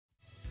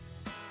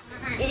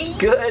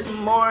Good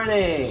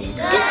morning.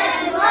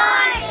 Good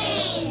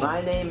morning.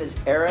 My name is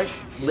Eric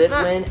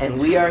Litwin, and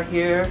we are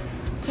here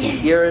to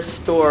hear a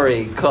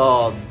story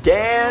called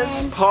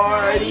Dance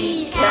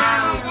Party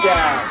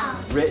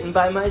Countdown, written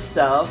by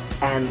myself,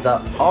 and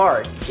the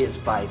art is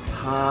by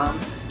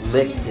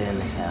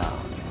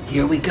Litchenheld.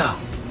 Here we go.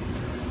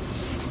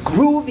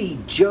 Groovy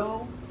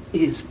Joe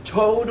is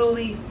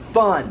totally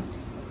fun.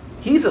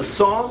 He's a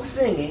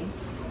song-singing,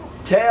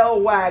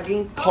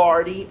 tail-wagging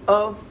party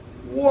of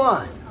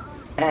one.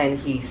 And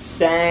he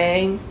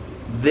sang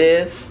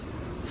this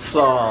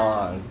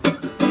song.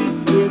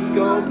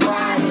 Disco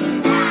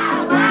party,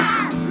 wow,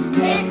 wow.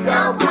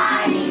 Disco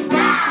party,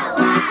 wow,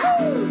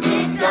 wow.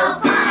 Disco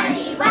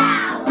party,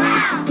 wow,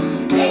 wow.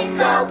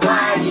 Disco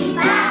party,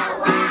 wow,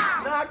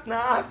 wow. Knock,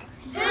 knock.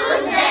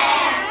 Who's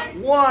there?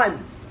 One.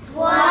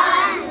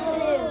 One.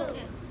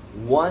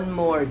 One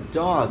more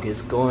dog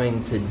is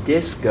going to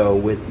disco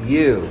with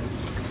you.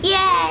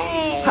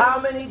 Yay! How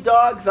many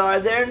dogs are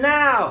there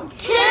now?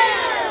 2.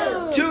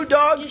 2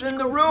 dogs in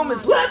the room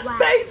is less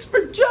space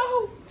for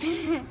Joe.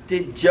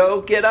 Did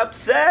Joe get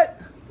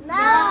upset?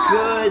 No.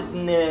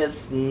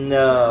 Goodness,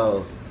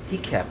 no. He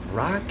kept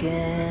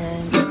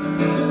rocking.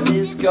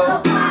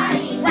 Disco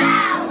party,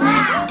 wow,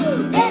 wow.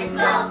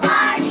 Disco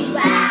party,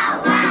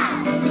 wow,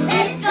 wow.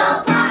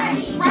 Disco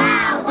party,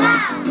 wow,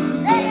 wow.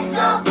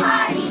 Disco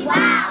party,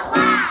 wow,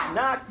 wow.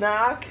 Knock,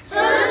 knock.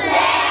 Who's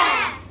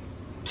there?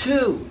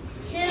 2.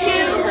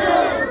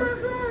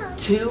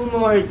 2.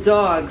 More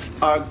dogs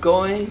are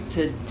going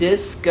to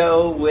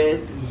disco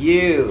with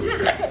you.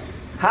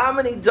 How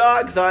many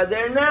dogs are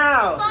there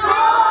now?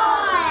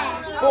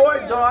 4.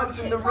 4 dogs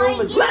in the room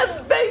is less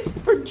space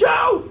for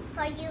Joe.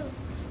 For you.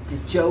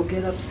 Did Joe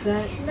get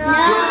upset? No.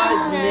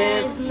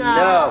 Goodness,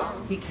 no.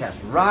 He kept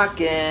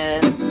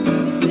rocking.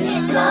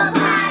 Disco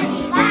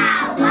party,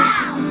 wow,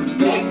 wow.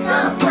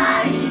 Disco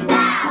party,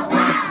 wow,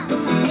 wow.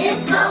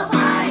 Disco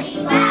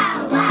party,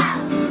 wow,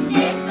 wow.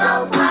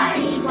 Disco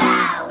party,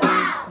 wow,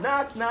 wow.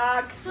 Knock,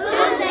 knock.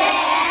 Who's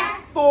there?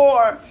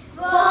 4.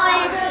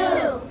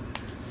 4.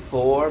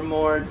 4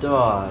 more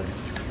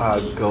dogs are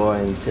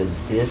going to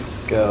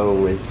disco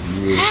with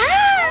you.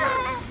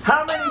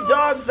 How many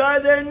dogs are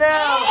there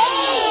now?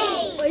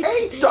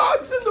 8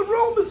 dogs in the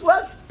room is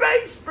less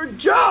space for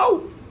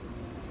Joe.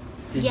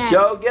 Did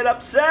Joe get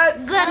upset?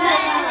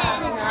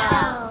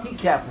 No. He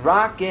kept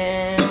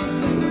rocking.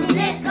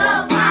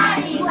 Disco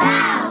party,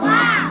 wow,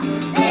 wow.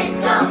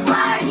 Disco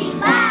party,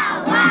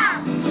 wow,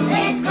 wow.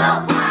 Disco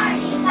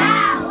party,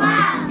 wow,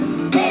 wow.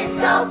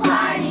 Disco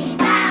party,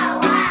 wow,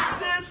 wow.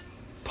 This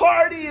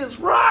party is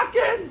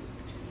rocking.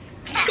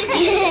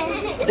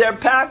 They're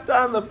packed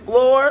on the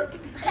floor.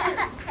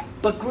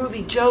 But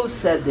Groovy Joe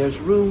said there's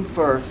room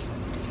for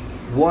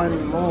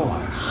one more.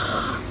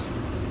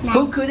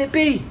 Who could it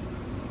be?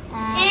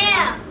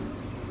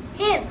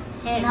 Him.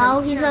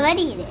 No, he's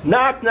already in it.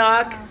 Knock,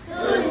 knock.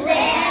 Who's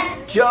there?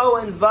 Joe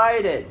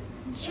invited.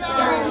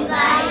 Joe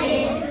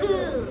invited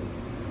who?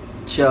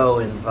 Joe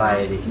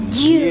invited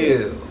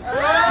you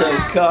to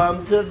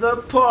come to the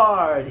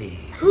party.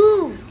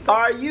 Who?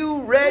 Are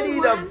you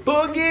ready to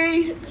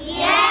boogie?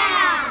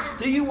 Yeah.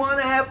 Do you want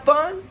to have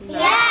fun?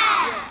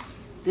 Yes.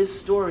 This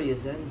story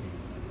is ending,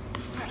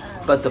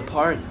 but the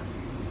party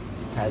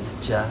has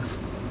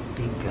just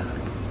begun.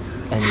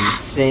 And we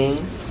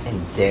sing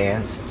and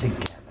dance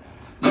together.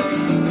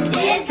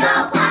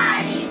 Disco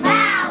party,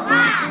 wow,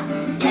 wow.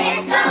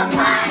 Disco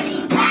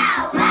party,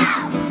 wow,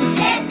 wow.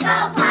 Disco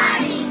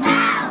party,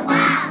 wow,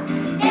 wow.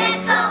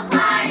 Disco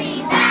party,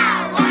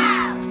 wow,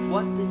 wow.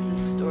 What does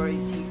this story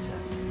teach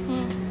us?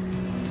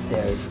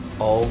 There's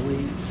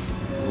always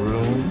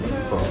room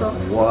for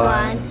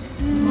one.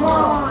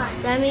 More.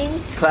 That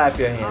means Clap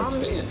your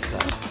hands for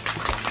yourself.